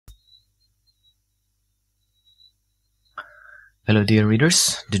Hello dear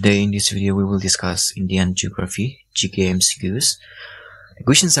readers, today in this video we will discuss Indian Geography, GK MCQs. The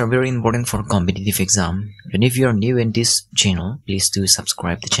questions are very important for competitive exam, and if you are new in this channel, please do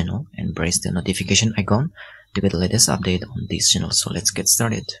subscribe the channel and press the notification icon to get the latest update on this channel. So let's get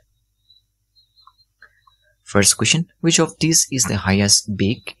started. First question, which of these is the highest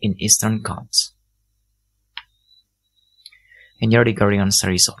peak in Eastern Ghats? And your correct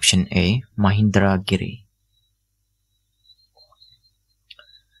answer is option A, Mahendragiri.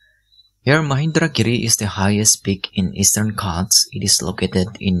 Here, Mahendragiri is the highest peak in Eastern Ghats. It is located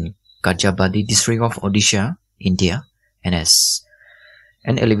in Gajabadi district of Odisha, India, and has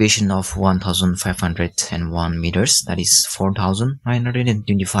an elevation of 1,501 meters, that is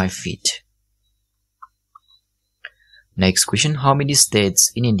 4,925 feet. Next question, how many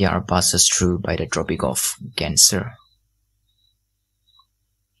states in India are passed through by the Tropic of Cancer?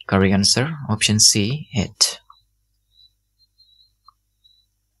 Correct answer, option C, 8.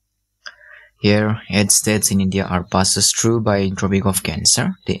 Here, 8 states in India are passed through by Tropic of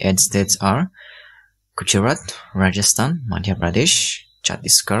Cancer. The 8 states are Gujarat, Rajasthan, Madhya Pradesh,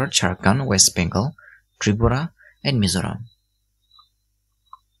 Chhattisgarh, Jharkhand, West Bengal, Tripura, and Mizoram.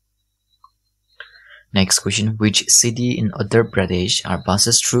 Next question, which city in Uttar Pradesh are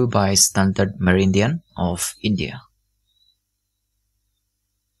passed through by Standard Meridian of India?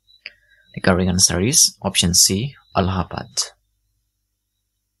 The correct answer is option C, Allahabad.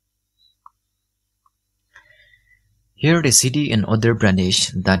 Here, the city in Uttar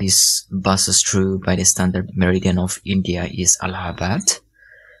Pradesh that is passes through by the Standard Meridian of India is Allahabad.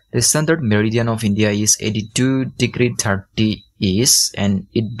 The Standard Meridian of India is 82°30 east and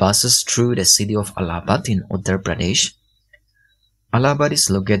it passes through the city of Allahabad in Uttar Pradesh. Allahabad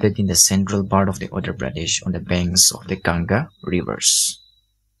is located in the central part of the Uttar Pradesh on the banks of the Ganga rivers.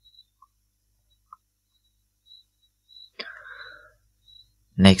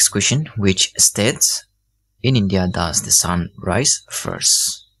 Next question, which states in India does the sun rise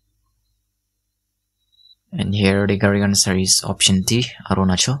first? And here the correct answer is option D,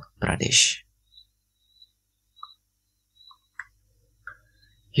 Arunachal Pradesh.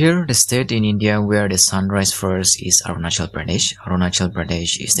 Here the state in India where the sun rises first is Arunachal Pradesh. Arunachal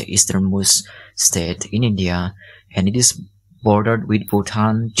Pradesh is the easternmost state in India and it is bordered with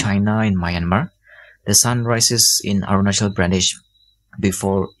Bhutan, China and Myanmar. The sun rises in Arunachal Pradesh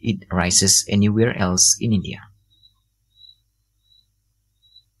before it rises anywhere else in India.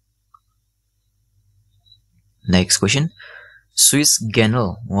 Next question, Swiss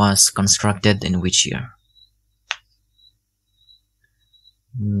Canal was constructed in which year?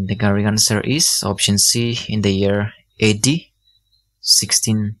 The correct answer is option C, in the year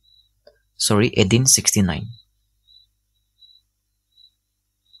 1869.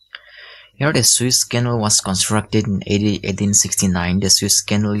 Here the Suez Canal was constructed in 1869. The Suez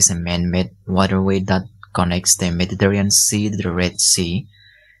Canal is a man-made waterway that connects the Mediterranean Sea to the Red Sea.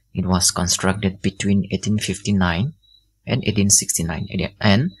 It was constructed between 1859 and 1869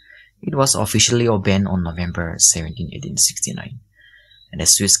 and it was officially opened on November 17, 1869. And the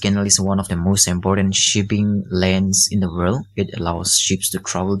Suez Canal is one of the most important shipping lanes in the world. It allows ships to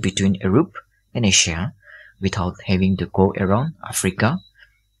travel between Europe and Asia without having to go around Africa.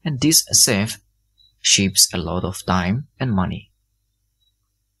 And this saves ships a lot of time and money.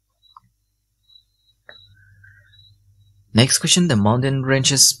 Next question, the mountain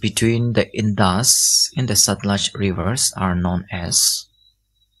ranges between the Indus and the Satluj rivers are known as?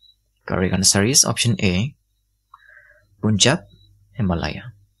 Correct answer is option A, Punjab,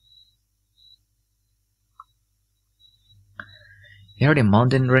 Himalaya. Here the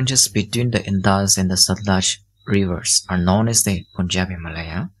mountain ranges between the Indus and the Satluj rivers are known as the Punjab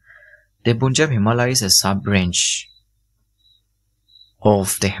Himalaya. The Punjab Himalaya is a sub-range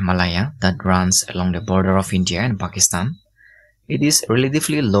of the Himalaya that runs along the border of India and Pakistan. It is a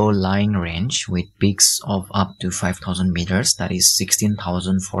relatively low-lying range with peaks of up to 5,000 meters, that is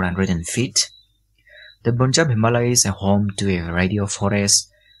 16,400 feet. The Punjab Himalaya is a home to a variety of forests,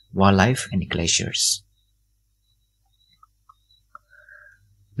 wildlife and glaciers.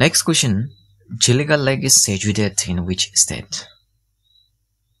 Next question, Chilika Lake is situated in which state?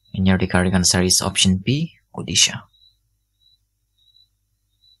 And your correct answer is option B, Odisha.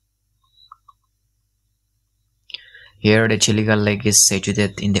 Here the Chilika Lake is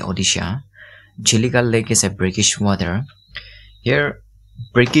situated in the Odisha. Chilika Lake is a brackish water. Here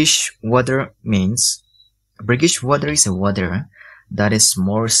brackish water means brackish water is a water that is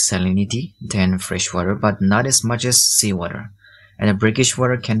more salinity than fresh water but not as much as seawater. And the brackish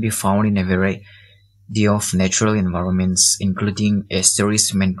water can be found in a variety of natural environments including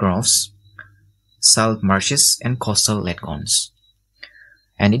estuaries, mangroves, salt marshes, and coastal lagoons.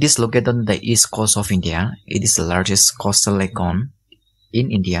 and it is located on the east coast of India. It is the largest coastal lagoon in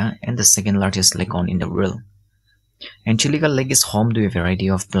India and the second largest lagoon in the world. And Chilika Lake is home to a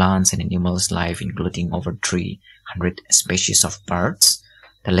variety of plants and animals life, including over 300 species of birds.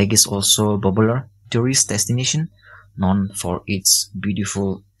 The lake is also a popular tourist destination known for its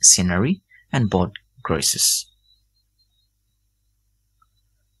beautiful scenery and boat cruises.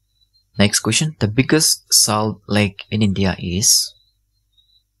 Next question. The biggest salt lake in India is?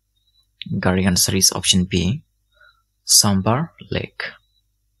 Correct answer is option B, Sambar Lake.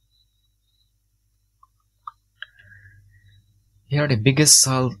 Here the biggest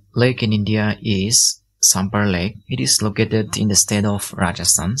salt lake in India is Sambar Lake. It is located in the state of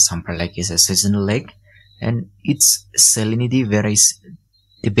Rajasthan. Sambar Lake is a seasonal lake and its salinity varies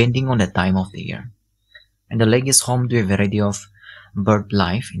depending on the time of the year. And the lake is home to a variety of bird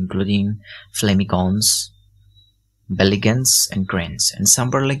life, including flamingos, pelicans, and cranes. And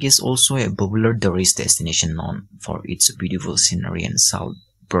Sambar Lake is also a popular tourist destination known for its beautiful scenery and salt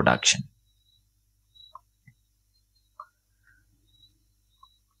production.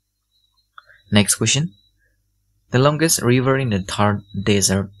 Next question. The longest river in the Thar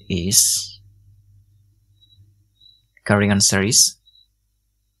Desert is? Correct answer is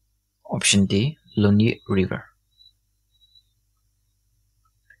option D, Luni River.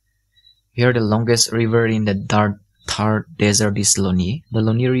 Here the longest river in the Thar Desert is Luni. The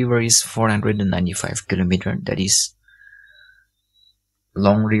Luni River is 495 km. That is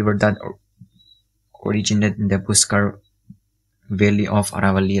long river that originated in the Pushkar Valley of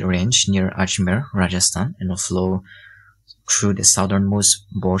Aravalli Range near Ajmer, Rajasthan, and flow through the southernmost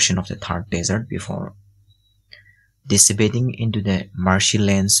portion of the Thar Desert before dissipating into the marshy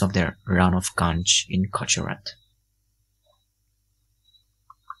lands of the Rann of Kutch in Gujarat.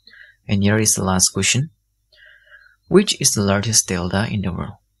 And here is the last question. Which is the largest delta in the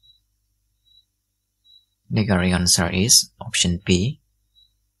world? The correct answer is option B,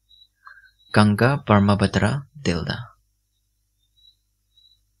 Ganga-Brahmaputra Delta.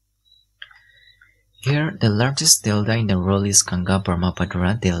 Here, the largest delta in the world is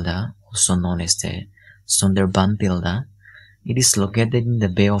Ganga-Brahmaputra Delta, also known as the Sundarban Delta. It is located in the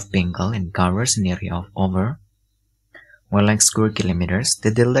Bay of Bengal and covers an area of over 100,000 square kilometers.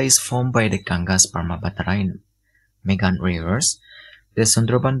 The delta is formed by the Ganges, Brahmaputra, and Meghna rivers. The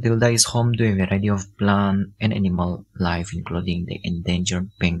Sundarban Delta is home to a variety of plant and animal life, including the endangered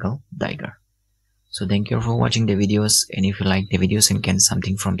Bengal tiger. So thank you for watching the videos, and if you like the videos and get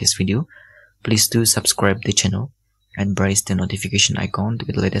something from this video, please do subscribe the channel and press the notification icon to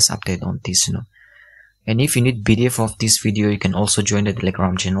get the latest update on this channel. And if you need PDF of this video, you can also join the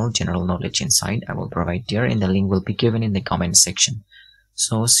Telegram channel, General Knowledge Insight. I will provide there, and the link will be given in the comment section.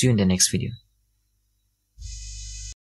 So see you in the next video.